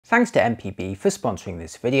Thanks to MPB for sponsoring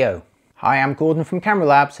this video. Hi, I'm Gordon from Camera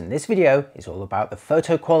Labs, and this video is all about the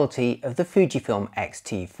photo quality of the Fujifilm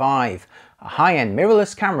X-T5, a high-end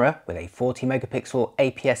mirrorless camera with a 40 megapixel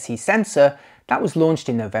APS-C sensor that was launched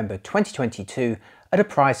in November 2022 at a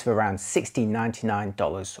price of around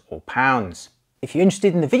 $16.99 or pounds. If you're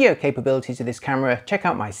interested in the video capabilities of this camera, check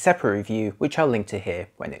out my separate review, which I'll link to here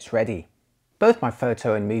when it's ready. Both my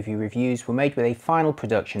photo and movie reviews were made with a final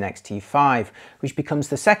production X-T5, which becomes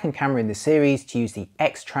the second camera in the series to use the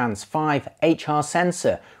X-Trans5 HR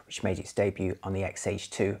sensor, which made its debut on the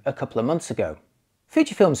X-H2 a couple of months ago.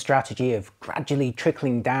 Fujifilm's strategy of gradually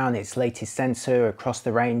trickling down its latest sensor across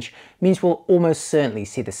the range means we'll almost certainly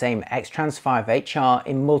see the same X-Trans5 HR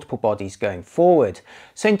in multiple bodies going forward,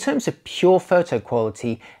 so in terms of pure photo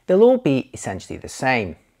quality, they'll all be essentially the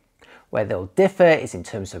same. Where they'll differ is in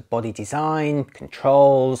terms of body design,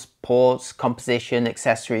 controls, ports, composition,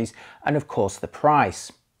 accessories, and of course the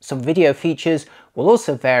price. Some video features will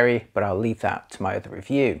also vary, but I'll leave that to my other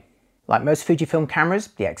review. Like most Fujifilm cameras,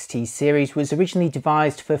 the X-T series was originally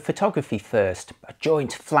devised for photography first, a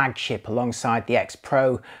joint flagship alongside the X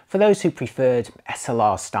Pro for those who preferred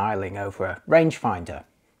SLR styling over a rangefinder.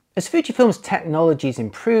 As Fujifilm's technologies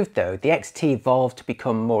improved though, the X-T evolved to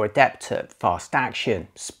become more adept at fast action,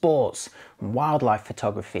 sports and wildlife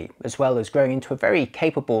photography, as well as growing into a very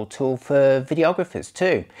capable tool for videographers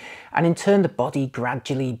too. And in turn the body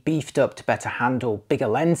gradually beefed up to better handle bigger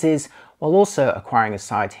lenses, while also acquiring a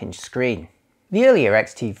side hinge screen. The earlier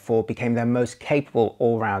X-T4 became their most capable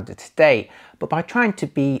all-rounder to date, but by trying to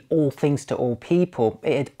be all things to all people,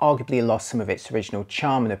 it had arguably lost some of its original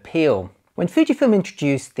charm and appeal. When Fujifilm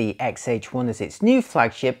introduced the X-H1 as its new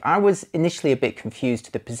flagship, I was initially a bit confused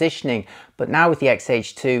to the positioning, but now with the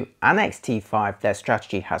X-H2 and X-T5, their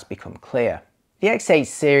strategy has become clear. The X-H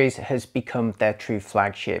series has become their true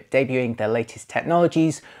flagship, debuting their latest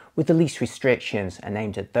technologies with the least restrictions and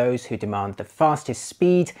aimed at those who demand the fastest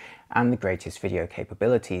speed and the greatest video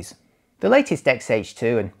capabilities. The latest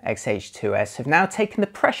X-H2 and X-H2S have now taken the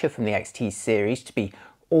pressure from the X-T series to be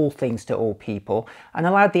all things to all people and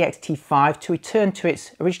allowed the X-T5 to return to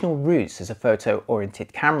its original roots as a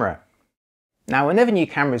photo-oriented camera. Now, whenever new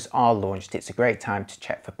cameras are launched, it's a great time to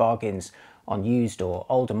check for bargains on used or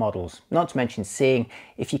older models, not to mention seeing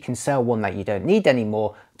if you can sell one that you don't need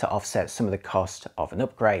anymore to offset some of the cost of an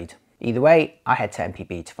upgrade. Either way, I head to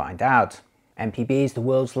MPB to find out. MPB is the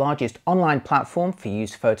world's largest online platform for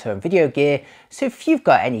used photo and video gear, so if you've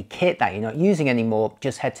got any kit that you're not using anymore,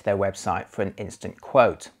 just head to their website for an instant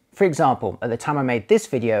quote. For example, at the time I made this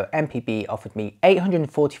video, MPB offered me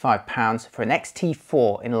 £845 for an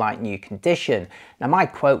X-T4 in light new condition. Now my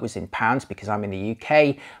quote was in pounds because I'm in the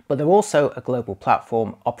UK, but they're also a global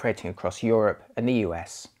platform operating across Europe and the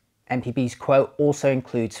US. MPB's quote also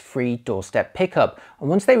includes free doorstep pickup, and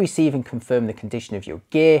once they receive and confirm the condition of your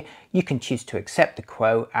gear, you can choose to accept the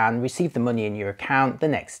quote and receive the money in your account the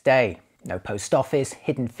next day. No post office,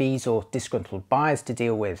 hidden fees or disgruntled buyers to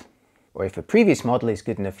deal with. Or if a previous model is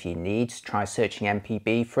good enough for your needs, try searching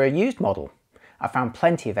MPB for a used model. I found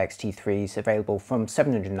plenty of X-T3s available from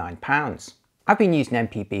 £709. I've been using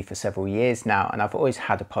MPB for several years now and I've always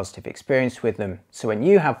had a positive experience with them, so when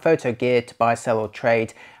you have photo gear to buy, sell or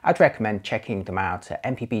trade, I'd recommend checking them out at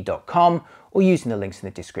mpb.com or using the links in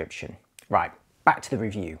the description. Right, back to the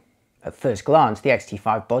review. At first glance, the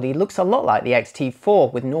X-T5 body looks a lot like the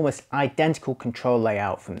X-T4 with an almost identical control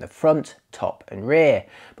layout from the front, top and rear,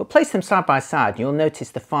 but place them side by side and you'll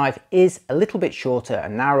notice the 5 is a little bit shorter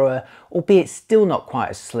and narrower, albeit still not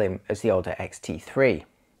quite as slim as the older X-T3.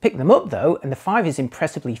 Pick them up though, and the 5 is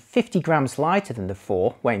impressively 50 grams lighter than the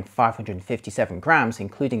 4, weighing 557 grams,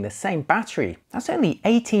 including the same battery. That's only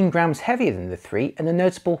 18 grams heavier than the 3 and a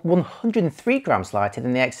notable 103 grams lighter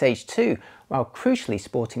than the X-H2, while crucially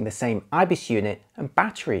sporting the same IBIS unit and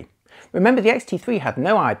battery. Remember, the X-T3 had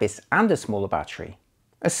no IBIS and a smaller battery.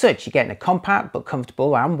 As such, you're getting a compact but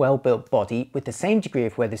comfortable and well-built body with the same degree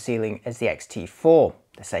of weather sealing as the X-T4.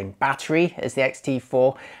 The same battery as the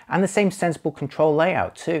X-T4 and the same sensible control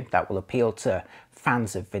layout too that will appeal to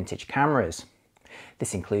fans of vintage cameras.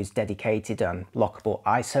 This includes dedicated and lockable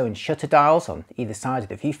ISO and shutter dials on either side of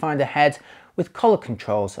the viewfinder head, with color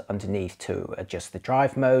controls underneath to adjust the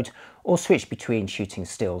drive mode or switch between shooting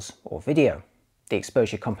stills or video. The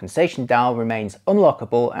exposure compensation dial remains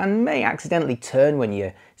unlockable and may accidentally turn when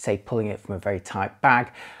you're, say, pulling it from a very tight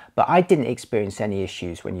bag, but I didn't experience any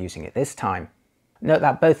issues when using it this time. Note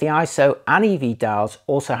that both the ISO and EV dials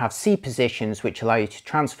also have C positions which allow you to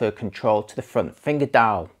transfer control to the front finger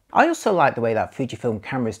dial. I also like the way that Fujifilm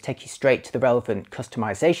cameras take you straight to the relevant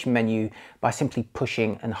customization menu by simply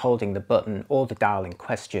pushing and holding the button or the dial in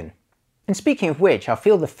question. And speaking of which, I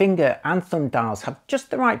feel the finger and thumb dials have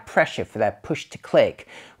just the right pressure for their push to click,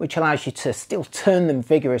 which allows you to still turn them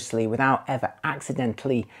vigorously without ever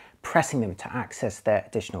accidentally pressing them to access their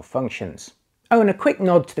additional functions. Oh, and a quick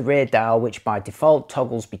nod to the rear dial, which by default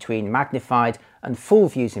toggles between magnified and full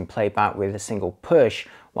views in playback with a single push,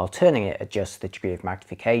 while turning it adjusts the degree of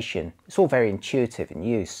magnification. It's all very intuitive in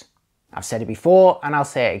use. I've said it before and I'll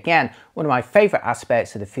say it again, one of my favourite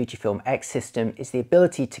aspects of the Fujifilm X system is the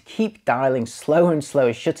ability to keep dialing slower and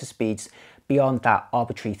slower shutter speeds beyond that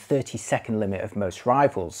arbitrary 30-second limit of most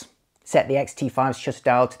rivals. Set the X-T5's shutter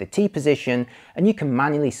dial to the T position and you can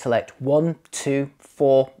manually select 1, 2,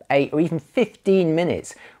 4, 8 or even 15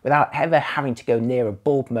 minutes without ever having to go near a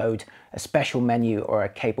bulb mode, a special menu or a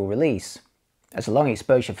cable release. As a long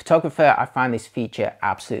exposure photographer, I find this feature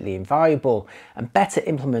absolutely invaluable and better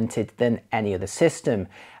implemented than any other system,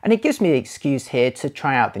 and it gives me the excuse here to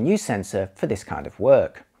try out the new sensor for this kind of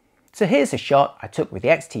work. So here's a shot I took with the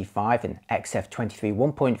X-T5 and XF23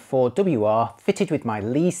 1.4 WR fitted with my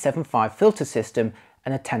Lee 7.5 filter system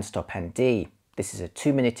and a 10-stop ND. This is a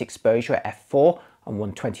 2-minute exposure at f4 and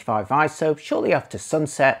 125 ISO shortly after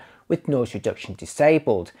sunset with noise reduction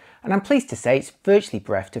disabled, and I'm pleased to say it's virtually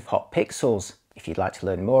bereft of hot pixels. If you'd like to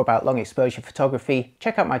learn more about long exposure photography,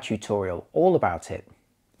 check out my tutorial all about it.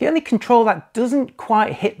 The only control that doesn't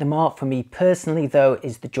quite hit the mark for me personally though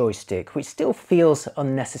is the joystick, which still feels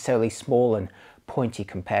unnecessarily small and pointy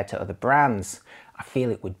compared to other brands. I feel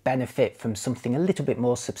it would benefit from something a little bit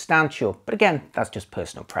more substantial, but again, that's just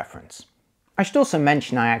personal preference. I should also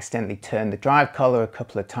mention I accidentally turned the drive collar a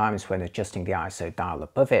couple of times when adjusting the ISO dial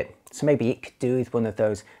above it, so maybe it could do with one of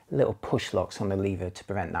those little push locks on the lever to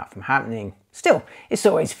prevent that from happening. Still, it's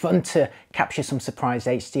always fun to capture some surprise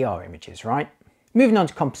HDR images, right? Moving on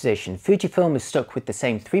to composition, Fujifilm is stuck with the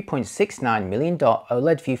same 3.69 million dot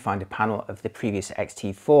OLED viewfinder panel of the previous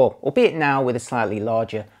X-T4, albeit now with a slightly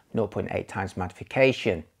larger 0.8 times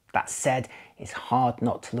magnification. That said, it's hard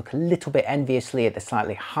not to look a little bit enviously at the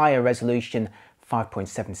slightly higher resolution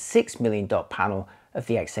 5.76 million dot panel of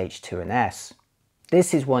the XH2 and S.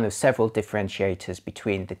 This is one of several differentiators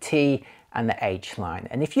between the T and the H line,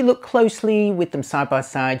 and if you look closely with them side by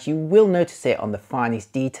side, you will notice it on the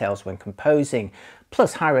finest details when composing,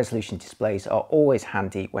 plus high resolution displays are always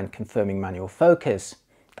handy when confirming manual focus.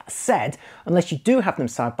 That said, unless you do have them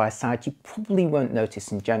side by side, you probably won't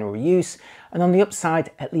notice in general use, and on the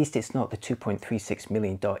upside, at least it's not the 2.36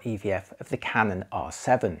 million dot EVF of the Canon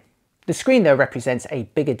R7. The screen though represents a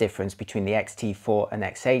bigger difference between the X-T4 and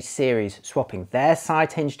XH series, swapping their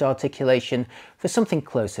side-hinged articulation for something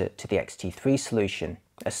closer to the X-T3 solution.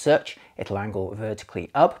 As such, it'll angle vertically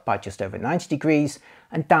up by just over 90 degrees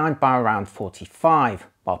and down by around 45,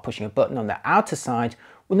 while pushing a button on the outer side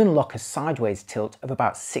will unlock a sideways tilt of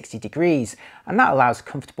about 60 degrees, and that allows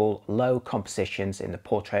comfortable low compositions in the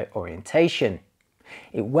portrait orientation.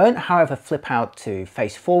 It won't, however, flip out to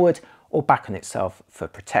face forward or back on itself for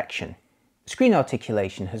protection. Screen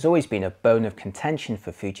articulation has always been a bone of contention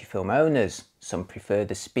for Fujifilm owners. Some prefer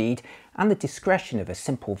the speed and the discretion of a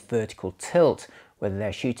simple vertical tilt, whether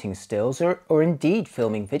they're shooting stills or indeed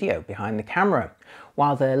filming video behind the camera,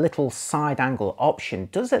 while their little side angle option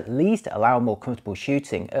does at least allow more comfortable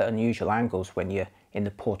shooting at unusual angles when you're in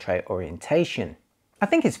the portrait orientation. I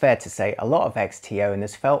think it's fair to say a lot of X-T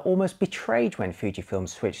owners felt almost betrayed when Fujifilm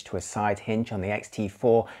switched to a side hinge on the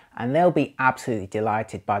X-T4, and they'll be absolutely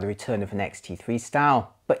delighted by the return of an X-T3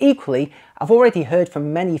 style. But equally, I've already heard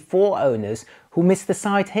from many 4 owners who miss the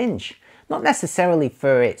side hinge. Not necessarily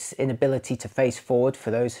for its inability to face forward for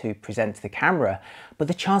those who present to the camera, but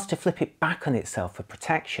the chance to flip it back on itself for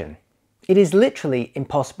protection. It is literally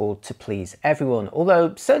impossible to please everyone,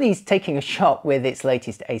 although Sony's taking a shot with its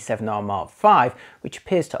latest A7R Mark V, which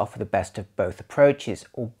appears to offer the best of both approaches,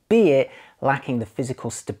 albeit lacking the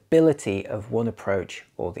physical stability of one approach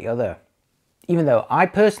or the other. Even though I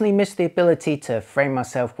personally miss the ability to frame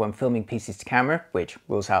myself when filming pieces to camera, which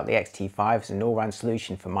rules out the X-T5 as an all-round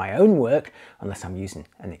solution for my own work, unless I'm using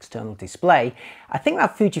an external display, I think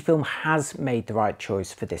that Fujifilm has made the right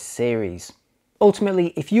choice for this series. Ultimately,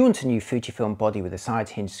 if you want a new Fujifilm body with a side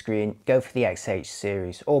hinge screen, go for the XH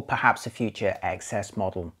series, or perhaps a future XS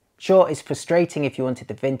model. Sure, it's frustrating if you wanted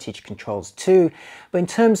the vintage controls too, but in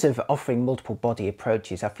terms of offering multiple body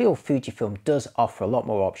approaches, I feel Fujifilm does offer a lot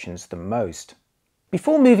more options than most.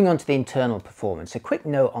 Before moving on to the internal performance, a quick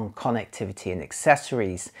note on connectivity and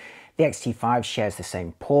accessories. The X-T5 shares the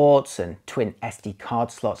same ports and twin SD card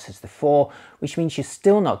slots as the 4, which means you're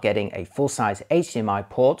still not getting a full-size HDMI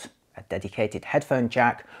port, a dedicated headphone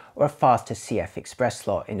jack, or a faster CF Express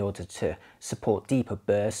slot in order to support deeper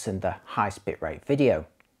bursts and the highest bitrate video.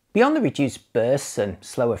 Beyond the reduced bursts and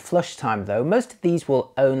slower flush time though, most of these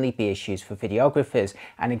will only be issues for videographers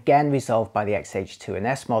and again resolved by the XH2 and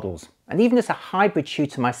S models. And even as a hybrid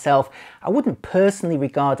shooter myself, I wouldn't personally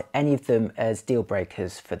regard any of them as deal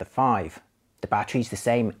breakers for the 5. The battery is the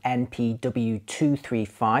same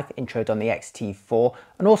NPW235 introed on the X-T4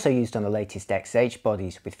 and also used on the latest XH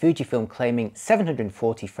bodies, with Fujifilm claiming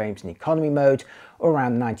 740 frames in economy mode or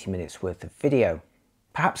around 90 minutes worth of video.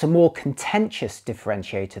 Perhaps a more contentious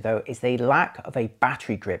differentiator though is the lack of a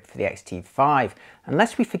battery grip for the X-T5. And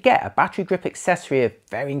lest we forget, a battery grip accessory of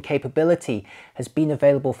varying capability has been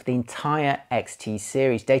available for the entire X-T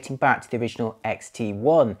series dating back to the original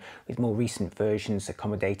X-T1, with more recent versions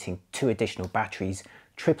accommodating 2 additional batteries,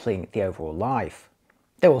 tripling the overall life.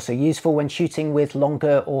 They're also useful when shooting with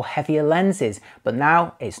longer or heavier lenses, but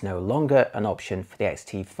now it's no longer an option for the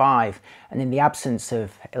X-T5, and in the absence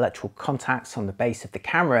of electrical contacts on the base of the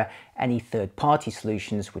camera, any third-party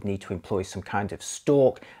solutions would need to employ some kind of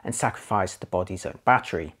stalk and sacrifice the body's own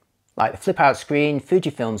battery. Like the flip-out screen,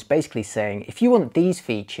 Fujifilm's basically saying if you want these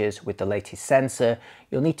features with the latest sensor,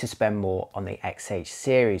 you'll need to spend more on the XH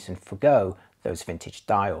series and forgo those vintage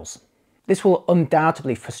dials. This will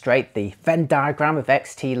undoubtedly frustrate the Venn diagram of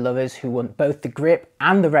XT lovers who want both the grip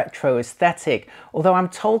and the retro aesthetic, although I'm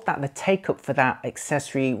told that the take-up for that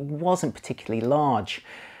accessory wasn't particularly large.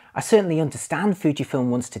 I certainly understand Fujifilm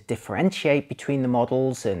wants to differentiate between the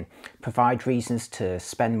models and provide reasons to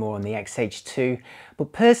spend more on the XH2,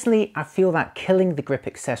 but personally I feel that killing the grip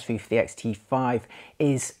accessory for the X-T5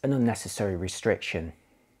 is an unnecessary restriction.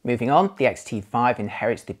 Moving on, the X-T5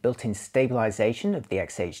 inherits the built-in stabilization of the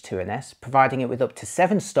XH2 and S, providing it with up to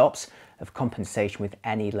 7 stops of compensation with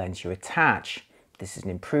any lens you attach. This is an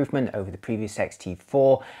improvement over the previous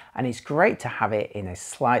X-T4, and it's great to have it in a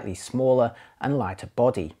slightly smaller and lighter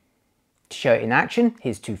body. To show it in action,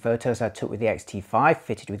 here's 2 photos I took with the X-T5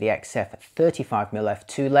 fitted with the XF 35mm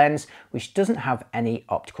f2 lens, which doesn't have any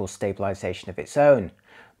optical stabilization of its own.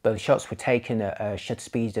 Both shots were taken at a shutter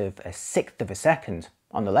speed of 1/6 of a second.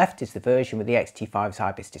 On the left is the version with the X-T5's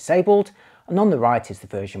IBIS disabled, and on the right is the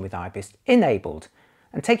version with IBIS enabled,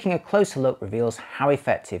 and taking a closer look reveals how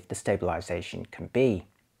effective the stabilization can be.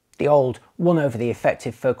 The old 1 over the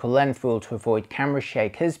effective focal length rule to avoid camera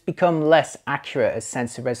shake has become less accurate as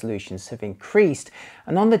sensor resolutions have increased,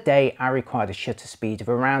 and on the day I required a shutter speed of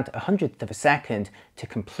around 1/100th of a second to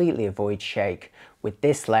completely avoid shake with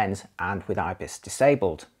this lens and with IBIS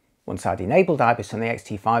disabled. Once I'd enabled IBIS on the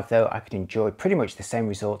X-T5 though, I could enjoy pretty much the same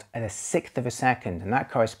result at 1/6 of a second, and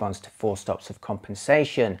that corresponds to 4 stops of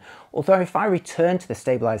compensation. Although if I return to the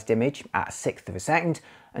stabilized image at 1/6 of a second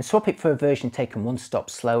and swap it for a version taken 1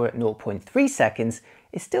 stop slower at 0.3 seconds,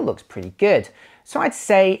 it still looks pretty good. So I'd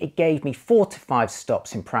say it gave me 4 to 5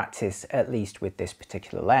 stops in practice, at least with this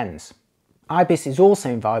particular lens. IBIS is also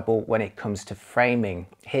invaluable when it comes to framing.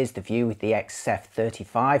 Here's the view with the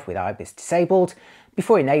XF35 with IBIS disabled,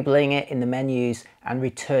 before enabling it in the menus and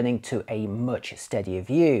returning to a much steadier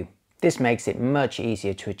view. This makes it much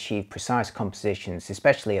easier to achieve precise compositions,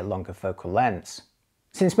 especially at longer focal lengths.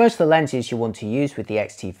 Since most of the lenses you want to use with the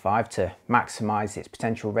X-T5 to maximise its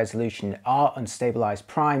potential resolution are unstabilised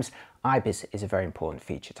primes, IBIS is a very important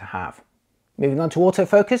feature to have. Moving on to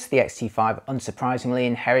autofocus, the X-T5 unsurprisingly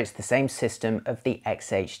inherits the same system of the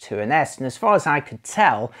XH2 and S, and as far as I could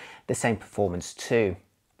tell, the same performance too.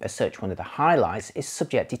 As such, one of the highlights is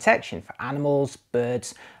subject detection for animals,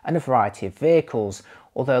 birds and a variety of vehicles,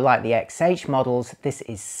 although like the XH models, this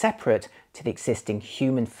is separate to the existing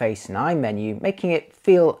human face and eye menu, making it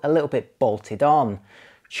feel a little bit bolted on.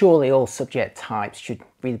 Surely all subject types should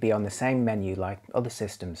really be on the same menu like other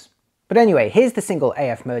systems. But anyway, here's the single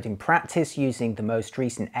AF mode in practice using the most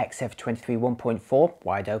recent XF23 1.4,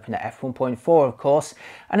 wide open at f1.4 of course,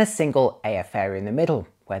 and a single AF area in the middle,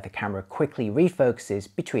 where the camera quickly refocuses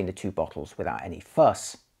between the 2 bottles without any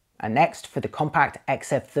fuss. And next for the compact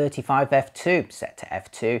XF35 f2, set to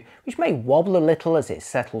f2, which may wobble a little as it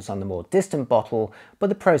settles on the more distant bottle, but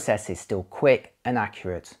the process is still quick and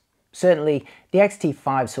accurate. Certainly, the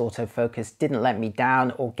X-T5's autofocus didn't let me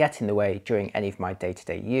down or get in the way during any of my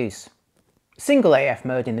day-to-day use. Single AF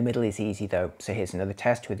mode in the middle is easy though, so here's another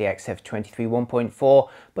test with the XF23 1.4,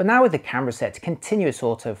 but now with the camera set to continuous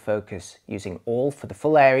autofocus, using all for the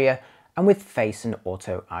full area and with face and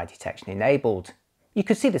auto eye detection enabled. You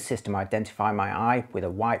could see the system identify my eye with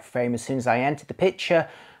a white frame as soon as I entered the picture,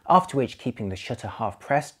 after which keeping the shutter half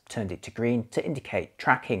pressed turned it to green to indicate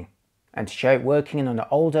tracking. And to show it working on an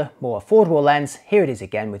older, more affordable lens, here it is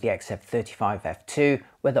again with the XF35 f2,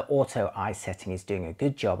 where the auto eye setting is doing a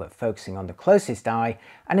good job at focusing on the closest eye,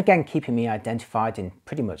 and again keeping me identified in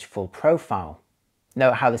pretty much full profile.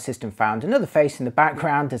 Note how the system found another face in the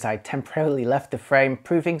background as I temporarily left the frame,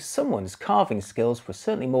 proving someone's carving skills were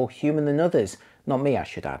certainly more human than others, not me I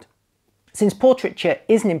should add. Since portraiture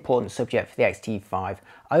is an important subject for the X-T5,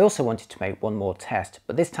 I also wanted to make one more test,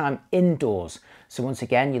 but this time indoors. So once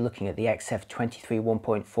again, you're looking at the XF23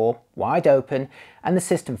 1.4 wide open and the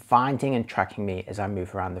system finding and tracking me as I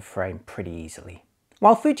move around the frame pretty easily.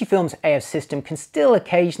 While Fujifilm's AF system can still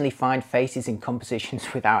occasionally find faces in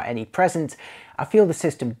compositions without any present, I feel the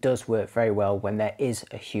system does work very well when there is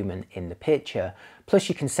a human in the picture. Plus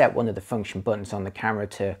you can set one of the function buttons on the camera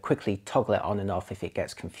to quickly toggle it on and off if it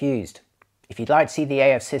gets confused. If you'd like to see the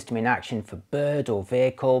AF system in action for bird or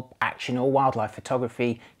vehicle, action or wildlife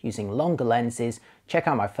photography using longer lenses, check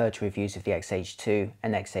out my photo reviews of the X-H2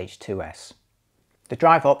 and X-H2S. The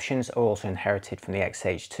drive options are also inherited from the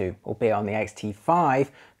X-H2, albeit on the X-T5,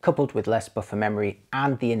 coupled with less buffer memory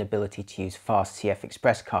and the inability to use fast CF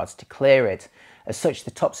Express cards to clear it. As such,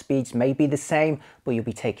 the top speeds may be the same, but you'll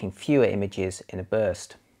be taking fewer images in a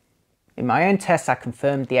burst. In my own tests, I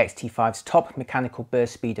confirmed the X-T5's top mechanical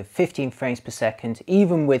burst speed of 15 frames per second,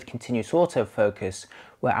 even with continuous autofocus,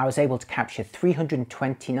 where I was able to capture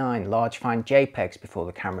 329 large fine JPEGs before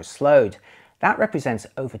the camera slowed. That represents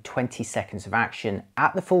over 20 seconds of action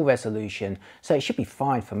at the full resolution, so it should be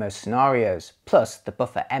fine for most scenarios. Plus, the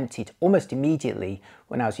buffer emptied almost immediately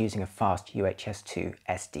when I was using a fast UHS-2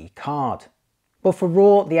 SD card. But for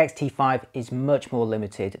RAW, the X-T5 is much more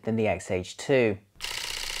limited than the X-H2.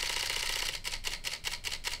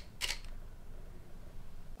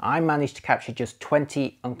 I managed to capture just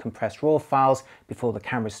 20 uncompressed RAW files before the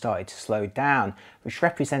camera started to slow down, which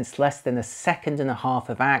represents less than a second and a half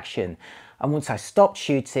of action. And once I stopped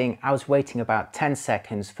shooting, I was waiting about 10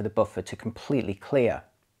 seconds for the buffer to completely clear.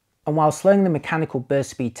 And while slowing the mechanical burst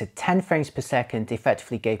speed to 10 frames per second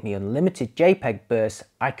effectively gave me unlimited JPEG bursts,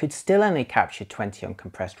 I could still only capture 20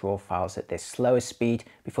 uncompressed RAW files at this slower speed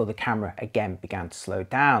before the camera again began to slow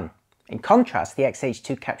down. In contrast, the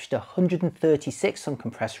X-H2 captured 136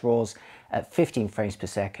 uncompressed RAWs at 15 frames per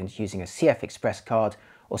second using a CF Express card,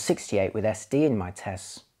 or 68 with SD in my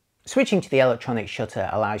tests. Switching to the electronic shutter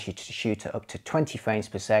allows you to shoot at up to 20 frames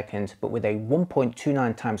per second, but with a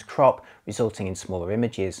 1.29 times crop, resulting in smaller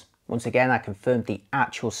images. Once again, I confirmed the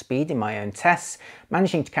actual speed in my own tests,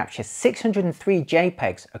 managing to capture 603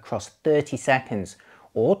 JPEGs across 30 seconds,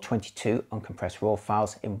 or 22 uncompressed RAW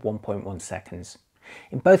files in 1.1 seconds.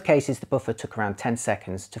 In both cases, the buffer took around 10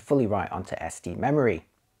 seconds to fully write onto SD memory.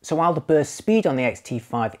 So while the burst speed on the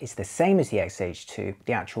X-T5 is the same as the X-H2,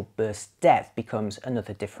 the actual burst depth becomes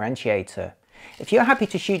another differentiator. If you're happy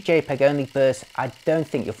to shoot JPEG only bursts, I don't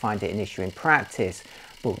think you'll find it an issue in practice,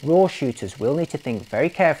 but RAW shooters will need to think very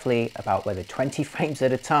carefully about whether 20 frames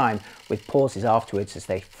at a time with pauses afterwards as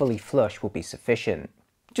they fully flush will be sufficient.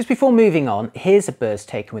 Just before moving on, here's a burst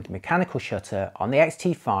taken with the mechanical shutter on the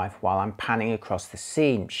X-T5 while I'm panning across the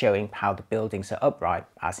scene, showing how the buildings are upright,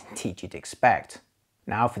 as indeed you'd expect.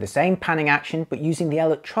 Now for the same panning action, but using the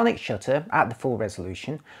electronic shutter at the full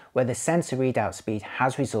resolution, where the sensor readout speed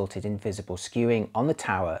has resulted in visible skewing on the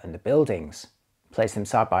tower and the buildings. Place them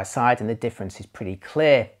side by side and the difference is pretty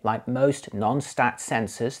clear. Like most non-stacked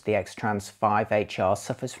sensors, the X-Trans 5HR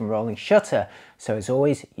suffers from rolling shutter, so as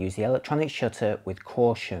always, use the electronic shutter with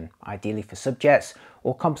caution, ideally for subjects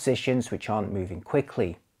or compositions which aren't moving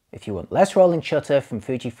quickly. If you want less rolling shutter from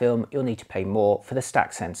Fujifilm, you'll need to pay more for the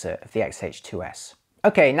stack sensor of the X-H2S.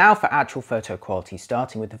 Okay, now for actual photo quality,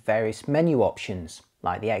 starting with the various menu options.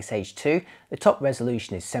 Like the X-H2, the top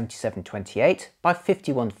resolution is 7728 by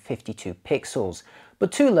 5152 pixels,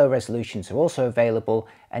 but two low resolutions are also available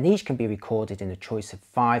and each can be recorded in a choice of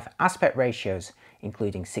 5 aspect ratios,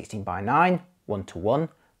 including 16:9, 1:1,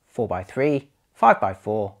 4:3,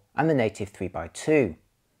 5:4 and the native 3:2.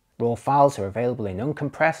 RAW files are available in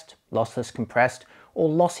uncompressed, lossless compressed or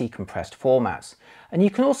lossy compressed formats, and you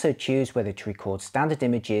can also choose whether to record standard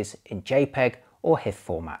images in JPEG or HIF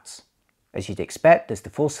formats. As you'd expect, there's the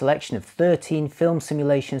full selection of 13 film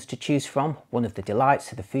simulations to choose from, one of the delights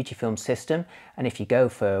of the Fujifilm system, and if you go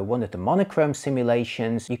for one of the monochrome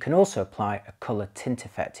simulations, you can also apply a colour tint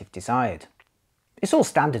effect if desired. It's all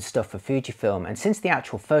standard stuff for Fujifilm, and since the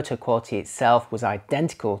actual photo quality itself was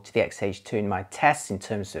identical to the X-H2 in my tests in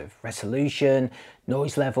terms of resolution,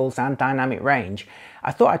 noise levels and dynamic range,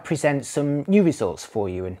 I thought I'd present some new results for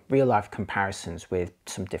you and real-life comparisons with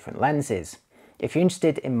some different lenses. If you're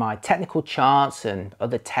interested in my technical charts and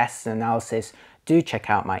other tests and analysis, do check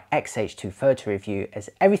out my X-H2 photo review, as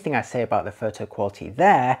everything I say about the photo quality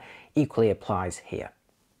there equally applies here.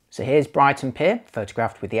 So here's Brighton Pier,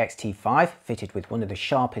 photographed with the X-T5, fitted with one of the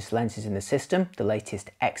sharpest lenses in the system, the latest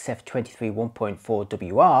XF23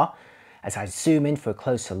 1.4 WR, As I zoom in for a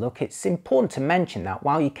closer look, it's important to mention that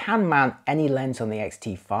while you can mount any lens on the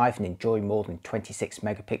X-T5 and enjoy more than 26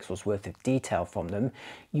 megapixels worth of detail from them,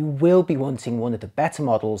 you will be wanting one of the better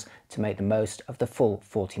models to make the most of the full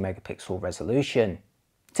 40 megapixel resolution.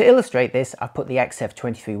 To illustrate this, I've put the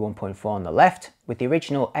XF23 1.4 on the left, with the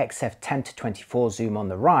original XF10-24 zoom on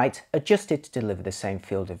the right, adjusted to deliver the same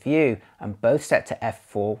field of view, and both set to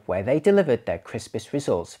f4 where they delivered their crispest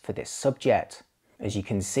results for this subject. As you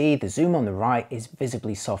can see, the zoom on the right is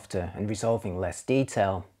visibly softer and resolving less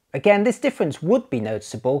detail. Again, this difference would be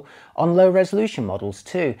noticeable on low resolution models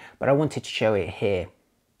too, but I wanted to show it here.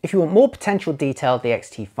 If you want more potential detail, the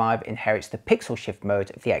X-T5 inherits the pixel shift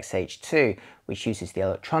mode of the X-H2, which uses the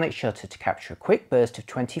electronic shutter to capture a quick burst of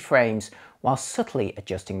 20 frames while subtly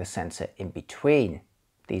adjusting the sensor in between.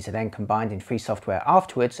 These are then combined in free software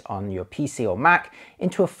afterwards on your PC or Mac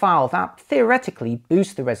into a file that theoretically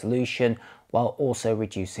boosts the resolution while also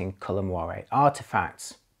reducing color moire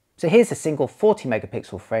artifacts. So here's a single 40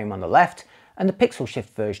 megapixel frame on the left and the pixel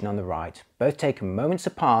shift version on the right, both taken moments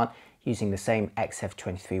apart using the same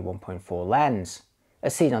XF23 1.4 lens.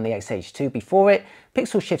 As seen on the X-H2 before it,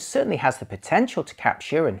 pixel shift certainly has the potential to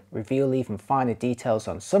capture and reveal even finer details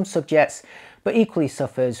on some subjects, but equally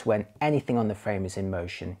suffers when anything on the frame is in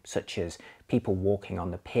motion, such as people walking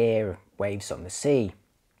on the pier, waves on the sea.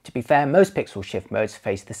 To be fair, most pixel shift modes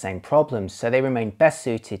face the same problems, so they remain best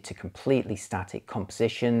suited to completely static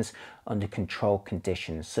compositions under controlled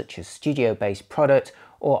conditions, such as studio-based product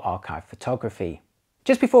or archive photography.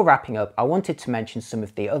 Just before wrapping up, I wanted to mention some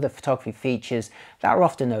of the other photography features that are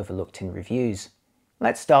often overlooked in reviews.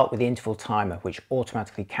 Let's start with the interval timer, which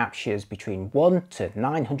automatically captures between 1 to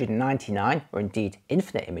 999, or indeed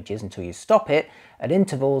infinite images until you stop it, at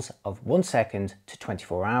intervals of 1 second to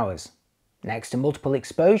 24 hours. Next are multiple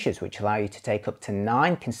exposures, which allow you to take up to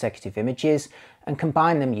 9 consecutive images and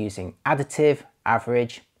combine them using additive,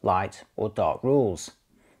 average, light or dark rules.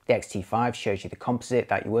 The X-T5 shows you the composite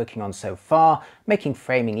that you're working on so far, making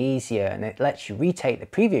framing easier, and it lets you retake the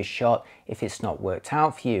previous shot if it's not worked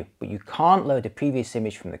out for you, but you can't load a previous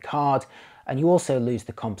image from the card, and you also lose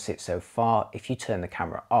the composite so far if you turn the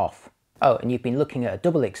camera off. Oh, and you've been looking at a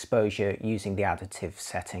double exposure using the additive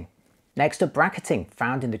setting. Next up, bracketing,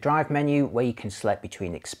 found in the drive menu, where you can select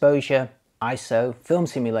between exposure, ISO, film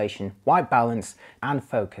simulation, white balance and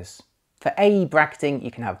focus. For AE bracketing,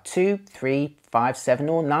 you can have 2, 3, 5, 7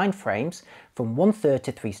 or 9 frames from 1/3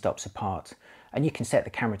 to 3 stops apart, and you can set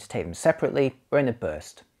the camera to take them separately or in a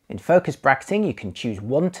burst. In focus bracketing, you can choose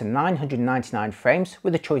 1 to 999 frames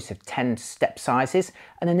with a choice of 10 step sizes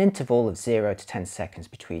and an interval of 0 to 10 seconds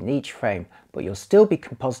between each frame, but you'll still be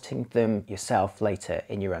compositing them yourself later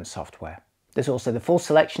in your own software. There's also the full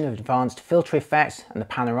selection of advanced filter effects and the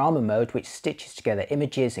panorama mode, which stitches together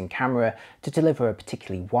images and camera to deliver a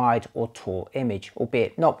particularly wide or tall image,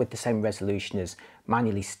 albeit not with the same resolution as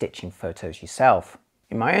manually stitching photos yourself.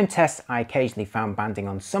 In my own tests, I occasionally found banding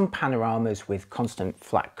on some panoramas with constant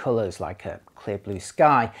flat colours like a clear blue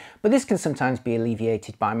sky, but this can sometimes be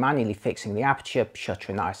alleviated by manually fixing the aperture,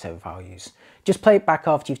 shutter and ISO values. Just play it back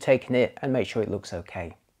after you've taken it and make sure it looks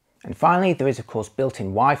okay. And finally, there is of course built-in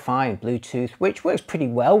Wi-Fi and Bluetooth, which works pretty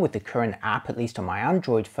well with the current app, at least on my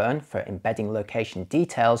Android phone, for embedding location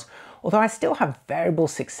details, although I still have variable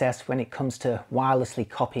success when it comes to wirelessly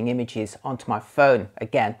copying images onto my phone,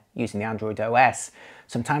 again, using the Android OS.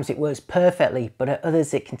 Sometimes it works perfectly, but at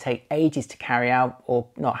others it can take ages to carry out or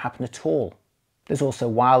not happen at all. There's also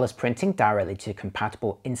wireless printing directly to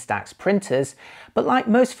compatible Instax printers, but like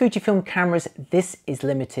most Fujifilm cameras, this is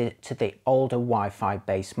limited to the older Wi-Fi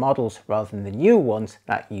based models rather than the newer ones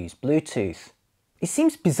that use Bluetooth. It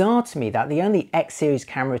seems bizarre to me that the only X series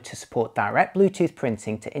camera to support direct Bluetooth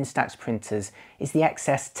printing to Instax printers is the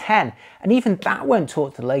XS10, and even that won't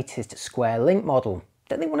talk to the latest Square Link model.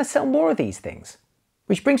 Don't they want to sell more of these things?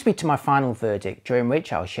 Which brings me to my final verdict, during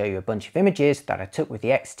which I'll show you a bunch of images that I took with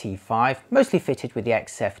the X-T5, mostly fitted with the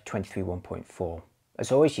XF23 1.4.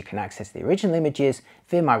 As always, you can access the original images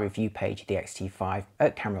via my review page of the X-T5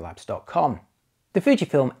 at cameralabs.com. The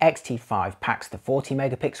Fujifilm X-T5 packs the 40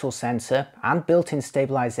 megapixel sensor and built-in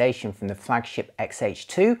stabilization from the flagship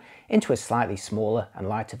X-H2 into a slightly smaller and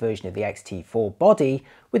lighter version of the X-T4 body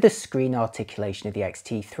with the screen articulation of the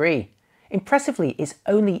X-T3. Impressively, it's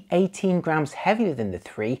only 18 grams heavier than the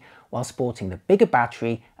 3 while sporting the bigger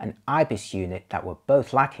battery and IBIS unit that were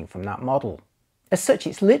both lacking from that model. As such,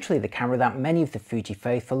 it's literally the camera that many of the Fuji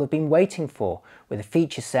faithful have been waiting for, with a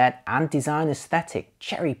feature set and design aesthetic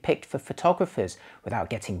cherry-picked for photographers without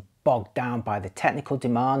getting bogged down by the technical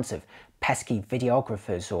demands of pesky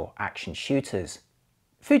videographers or action shooters.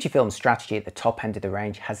 Fujifilm's strategy at the top end of the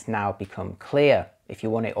range has now become clear. If you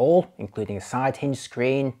want it all, including a side hinge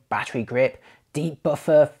screen, battery grip, deep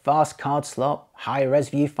buffer, fast card slot, high res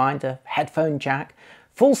viewfinder, headphone jack,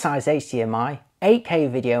 full-size HDMI, 8K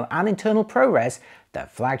video and internal ProRes, the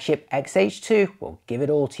flagship X-H2 will give it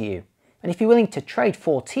all to you. And if you're willing to trade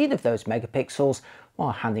 14 of those megapixels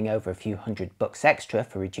while handing over a few $100 extra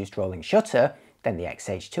for reduced rolling shutter, then the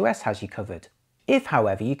X-H2S has you covered. If,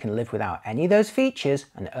 however, you can live without any of those features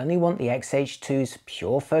and only want the X-H2's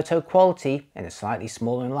pure photo quality in a slightly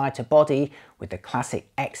smaller and lighter body with the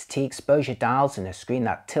classic X-T exposure dials and a screen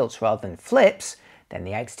that tilts rather than flips, then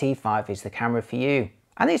the X-T5 is the camera for you.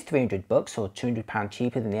 And it's $300 or £200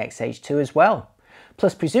 cheaper than the X-H2 as well.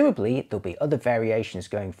 Plus, presumably, there'll be other variations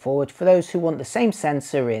going forward for those who want the same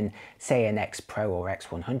sensor in, say, an X Pro or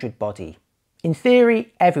X100 body. In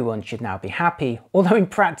theory, everyone should now be happy, although in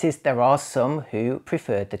practice there are some who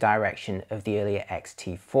preferred the direction of the earlier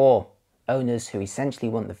X-T4. Owners who essentially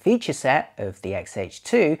want the feature set of the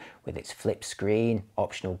X-H2 with its flip screen,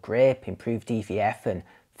 optional grip, improved DVF and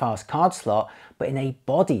fast card slot, but in a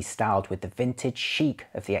body styled with the vintage chic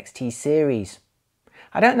of the X-T series.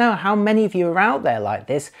 I don't know how many of you are out there like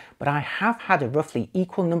this, but I have had a roughly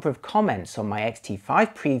equal number of comments on my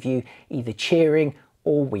X-T5 preview either cheering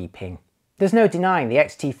or weeping. There's no denying the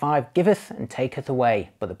X-T5 giveth and taketh away,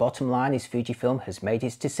 but the bottom line is Fujifilm has made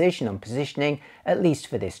its decision on positioning, at least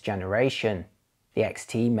for this generation. The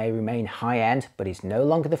X-T may remain high-end, but is no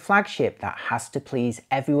longer the flagship that has to please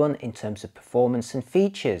everyone in terms of performance and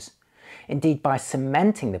features. Indeed, by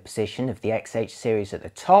cementing the position of the X-H series at the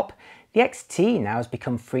top, the X-T now has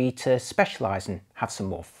become free to specialise and have some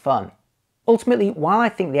more fun. Ultimately, while I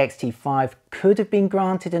think the X-T5 could have been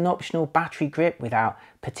granted an optional battery grip without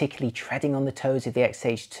particularly treading on the toes of the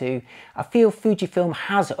X-H2, I feel Fujifilm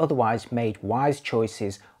has otherwise made wise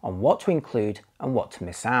choices on what to include and what to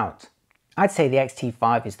miss out. I'd say the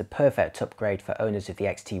X-T5 is the perfect upgrade for owners of the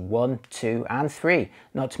X-T1, 2 and 3,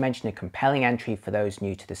 not to mention a compelling entry for those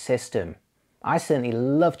new to the system. I certainly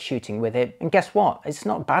loved shooting with it, and guess what, it's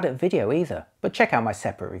not bad at video either, but check out my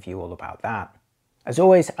separate review all about that. As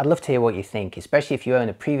always, I'd love to hear what you think, especially if you own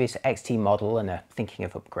a previous X-T model and are thinking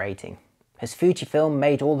of upgrading. Has Fujifilm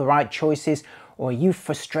made all the right choices, or are you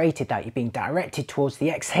frustrated that you're being directed towards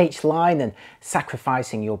the X-H line and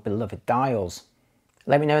sacrificing your beloved dials?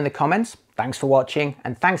 Let me know in the comments. Thanks for watching,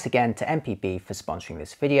 and thanks again to MPB for sponsoring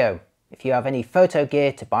this video. If you have any photo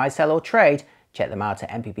gear to buy, sell or trade, check them out at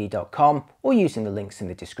mpb.com or using the links in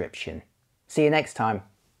the description. See you next time.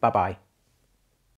 Bye bye.